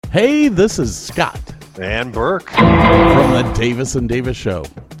Hey, this is Scott And Burke from the Davis and Davis Show,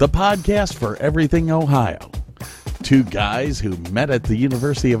 the podcast for everything Ohio. Two guys who met at the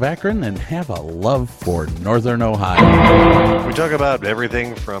University of Akron and have a love for Northern Ohio. We talk about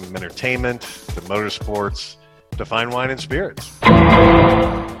everything from entertainment to motorsports to fine wine and spirits.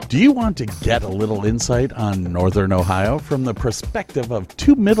 Do you want to get a little insight on Northern Ohio from the perspective of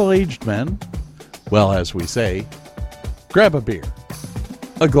two middle-aged men? Well, as we say, grab a beer,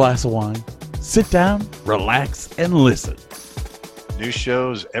 a glass of wine, sit down, relax, and listen. New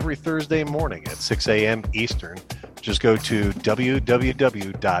shows every Thursday morning at 6 a.m. Eastern. Just go to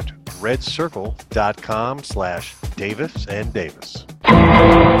www.redcircle.com/Davis and Davis.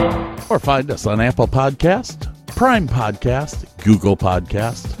 Or find us on Apple Podcast, Prime Podcast, Google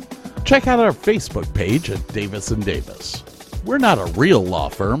Podcast. Check out our Facebook page at Davis and Davis. We're not a real law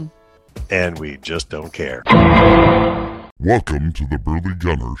firm. And we just don't care. Welcome to the Burley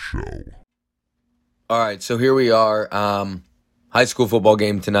Gunner Show. All right, so here we are. High school football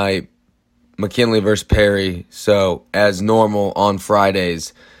game tonight. McKinley versus Perry. So, as normal on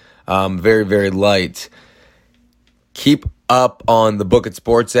Fridays, very, very light. Keep up on the Book It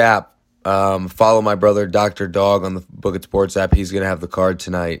Sports app. Follow my brother, Dr. Dog, on the Book It Sports app. He's going to have the card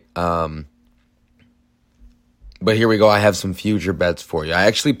tonight. But here we go. I have some future bets for you. I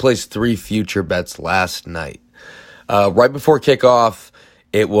actually placed 3 future bets last night. Right before kickoff,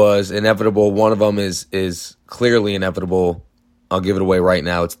 it was inevitable. One of them is clearly inevitable. I'll give it away right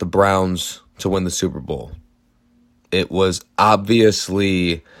now. It's the Browns to win the Super Bowl. It was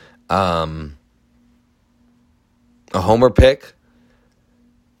obviously a homer pick.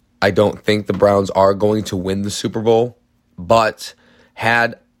 I don't think the Browns are going to win the Super Bowl, but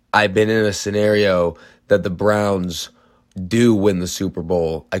had I been in a scenario that the Browns do win the Super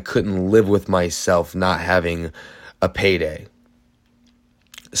Bowl, I couldn't live with myself not having a payday.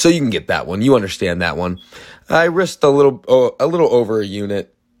 So you can get that one. You understand that one. I risked a little over a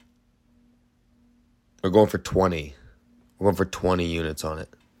unit. We're going for 20. We're going for 20 units on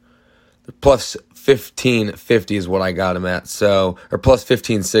it. Plus 1550 is what I got him at. So, or plus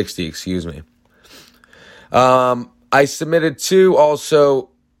 1560, excuse me. I submitted 2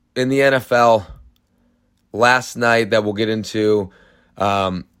 also in the NFL last night that we'll get into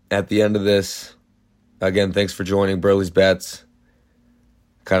at the end of this. Again, thanks for joining Burley's Bets.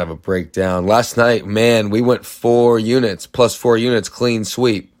 Kind of a breakdown. Last night, man, we went 4 units, plus 4 units, clean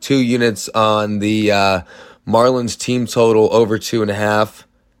sweep. 2 units on the Marlins team total over 2.5.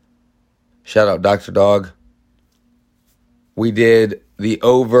 Shout out Dr. Dog. We did the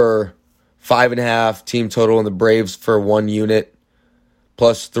over 5.5 team total in the Braves for 1 unit,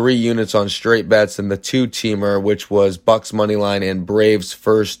 plus 3 units on straight bets and the 2-teamer, which was Bucks moneyline and Braves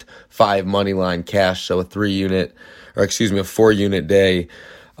first 5 moneyline cash. So a 4-unit day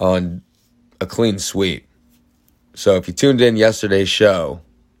on a clean sweep. So if you tuned in yesterday's show,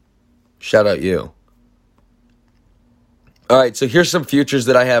 shout out you. All right, so here's some futures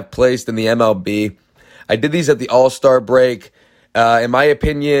that I have placed in the MLB. I did these at the All-Star break. In my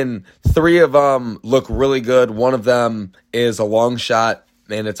opinion, 3 of them look really good. One of them is a long shot,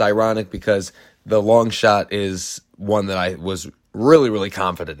 and it's ironic because the long shot is one that I was really, really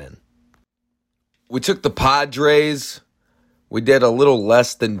confident in. We took the Padres. We did a little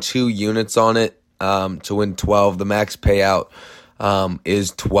less than 2 units on it to win 12. The max payout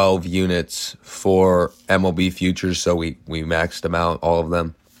is 12 units for MLB futures, so we maxed them out, all of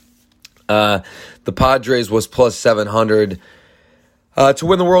them. The Padres was plus 700 to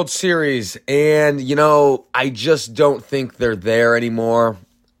win the World Series, and, I just don't think they're there anymore.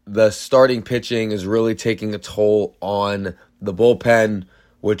 The starting pitching is really taking a toll on the bullpen,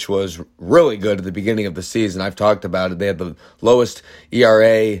 which was really good at the beginning of the season. I've talked about it. They had the lowest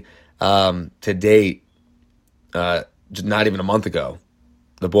ERA to date, not even a month ago.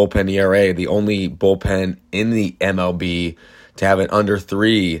 The bullpen ERA, the only bullpen in the MLB to have an under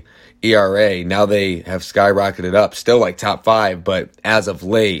 3 ERA. Now they have skyrocketed up, still like top 5, but as of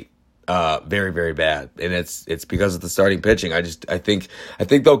late, very, very bad. And it's because of the starting pitching. I think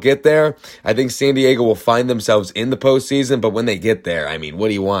they'll get there. I think San Diego will find themselves in the postseason, but when they get there, I mean, what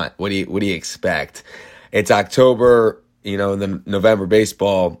do you want? What do you expect? It's October, and then November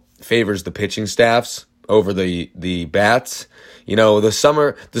baseball favors the pitching staffs over the bats. The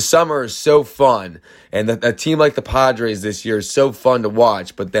summer is so fun, and a team like the Padres this year is so fun to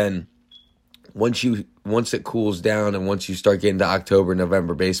watch, but then once it cools down and once you start getting to October,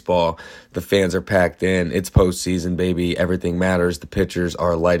 November baseball, the fans are packed in. It's postseason, baby. Everything matters. The pitchers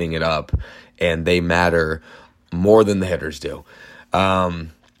are lighting it up, and they matter more than the hitters do.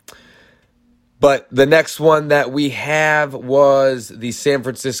 But the next one that we have was the San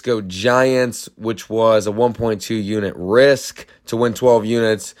Francisco Giants, which was a 1.2 unit risk to win 12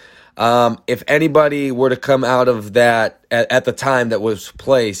 units. If anybody were to come out of that at the time that was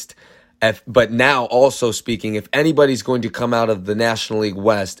placed, but now also speaking, if anybody's going to come out of the National League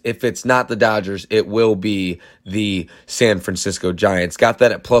West, if it's not the Dodgers, it will be the San Francisco Giants. Got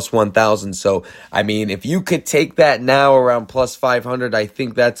that at plus 1,000. So, I mean, if you could take that now around plus 500, I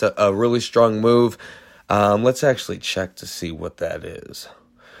think that's a really strong move. Let's actually check to see what that is.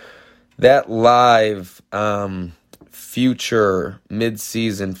 That live future,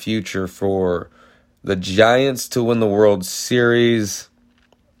 mid-season future for the Giants to win the World Series.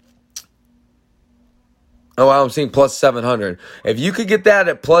 Oh, I'm seeing plus 700. If you could get that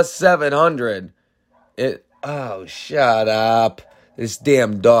at plus 700, shut up. This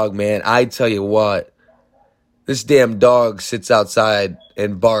damn dog, man. I tell you what, this damn dog sits outside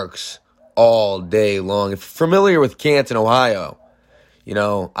and barks all day long. If you're familiar with Canton, Ohio, you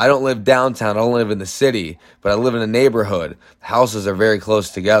know, I don't live downtown. I don't live in the city, but I live in a neighborhood. The houses are very close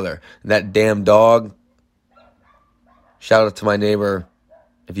together. And that damn dog, shout out to my neighbor.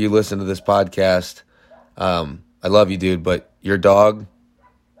 If you listen to this podcast, I love you, dude, but your dog,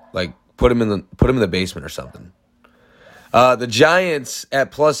 like, put him in the basement or something. The Giants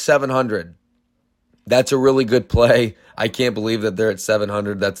at plus 700. That's a really good play. I can't believe that they're at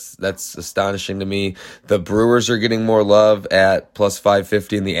 700. That's astonishing to me. The Brewers are getting more love at plus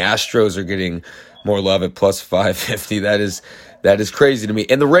 550, and the Astros are getting more love at plus 550. That is crazy to me.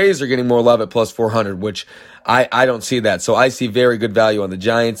 And the Rays are getting more love at plus 400, which I don't see that. So I see very good value on the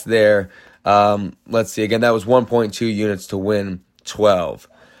Giants there. Let's see. Again, that was 1.2 units to win 12.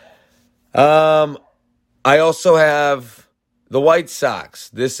 I also have the White Sox.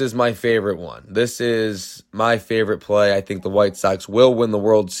 This is my favorite one. This is my favorite play. I think the White Sox will win the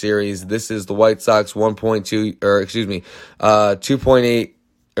World Series. This is the White Sox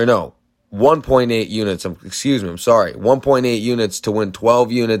 2.8 1.8 units. I'm sorry. 1.8 units to win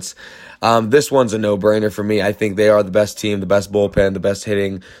 12 units. This one's a no-brainer for me. I think they are the best team, the best bullpen, the best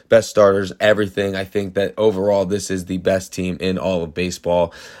hitting, best starters, everything. I think that overall this is the best team in all of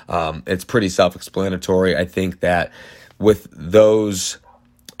baseball. It's pretty self-explanatory. I think that with those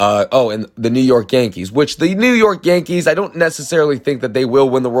and the New York Yankees, which the New York Yankees, I don't necessarily think that they will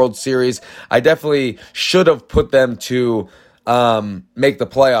win the World Series. I definitely should have put them to make the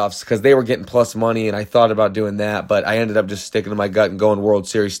playoffs because they were getting plus money, and I thought about doing that, but I ended up just sticking to my gut and going World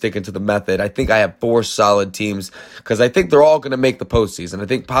Series, sticking to the method. I think I have 4 solid teams because I think they're all going to make the postseason. I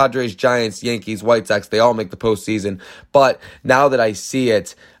think Padres, Giants, Yankees, White Sox, they all make the postseason. But now that I see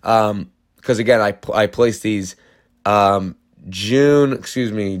it, because again, I placed these July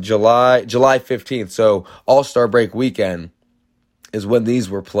 15th, so All-Star break weekend is when these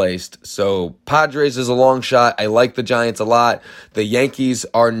were placed. So Padres is a long shot. I like the Giants a lot. The Yankees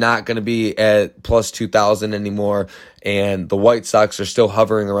are not going to be at plus 2,000 anymore, and the White Sox are still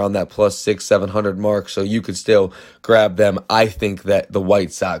hovering around that plus 600-700 mark, so you could still grab them. I think that the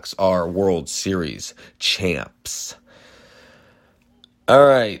White Sox are World Series champs. All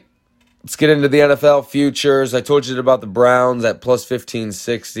right. Let's get into the NFL futures. I told you about the Browns at plus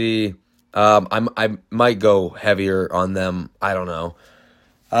 1560. I might go heavier on them. I don't know.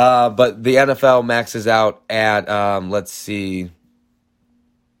 But the NFL maxes out at, let's see.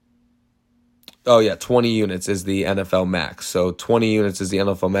 Oh, yeah, 20 units is the NFL max. So 20 units is the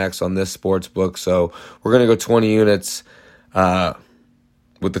NFL max on this sports book. So we're going to go 20 units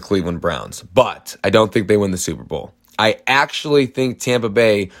with the Cleveland Browns. But I don't think they win the Super Bowl. I actually think Tampa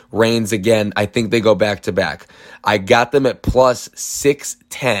Bay reigns again. I think they go back-to-back. I got them at plus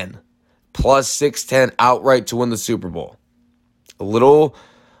 610. Plus 610 outright to win the Super Bowl. A little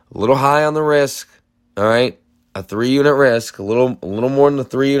high on the risk. All right, a 3-unit risk. A little more than a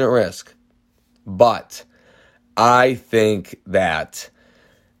 3-unit risk. But I think they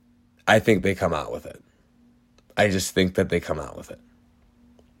come out with it. I just think that they come out with it.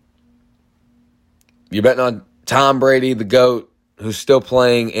 You're betting on Tom Brady, the GOAT, who's still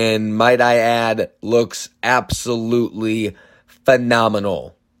playing, and might I add, looks absolutely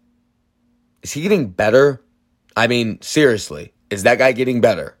phenomenal. Is he getting better? I mean, seriously, is that guy getting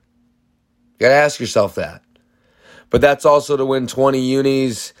better? You got to ask yourself that. But that's also to win 20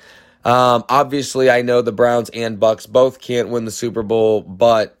 unis. Obviously, I know the Browns and Bucks both can't win the Super Bowl,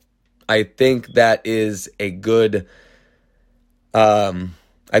 but I think that is a good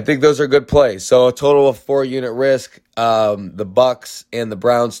I think those are good plays. So a total of 4-unit risk, the Bucks and the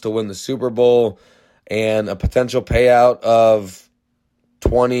Browns to win the Super Bowl, and a potential payout of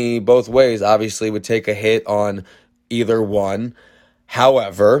 20 both ways. Obviously would take a hit on either one.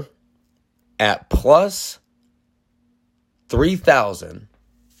 However, At plus 3,000,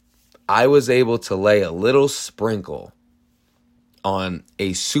 I was able to lay a little sprinkle on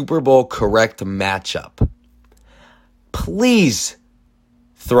a Super Bowl correct matchup. Please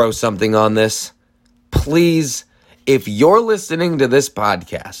throw something on this. Please, if you're listening to this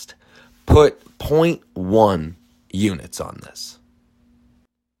podcast, put 0.1 units on this.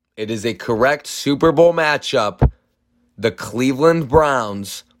 It is a correct Super Bowl matchup. The Cleveland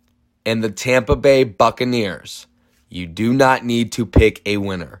Browns and the Tampa Bay Buccaneers. You do not need to pick a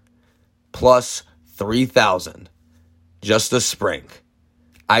winner. Plus 3,000. Just a sprink.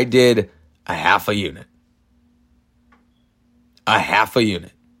 I did a half a unit. A half a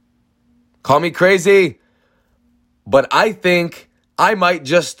unit. Call me crazy, but I think I might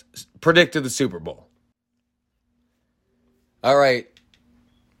just predicted the Super Bowl. All right.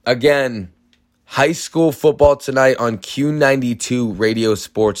 Again, high school football tonight on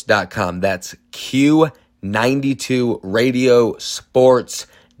Q92radiosports.com. That's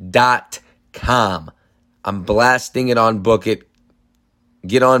Q92radiosports.com. I'm blasting it on Book It.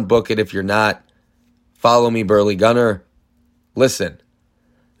 Get on Book It if you're not. Follow me, Burley Gunner. Listen,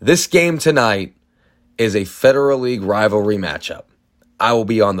 this game tonight is a Federal League rivalry matchup. I will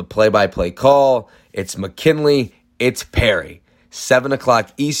be on the play-by-play call. It's McKinley. It's Perry. 7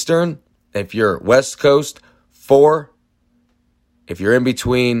 o'clock Eastern. If you're West Coast, 4. If you're in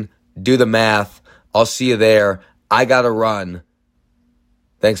between, do the math. I'll see you there. I got to run.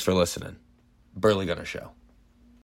 Thanks for listening. Burley Gunner Show.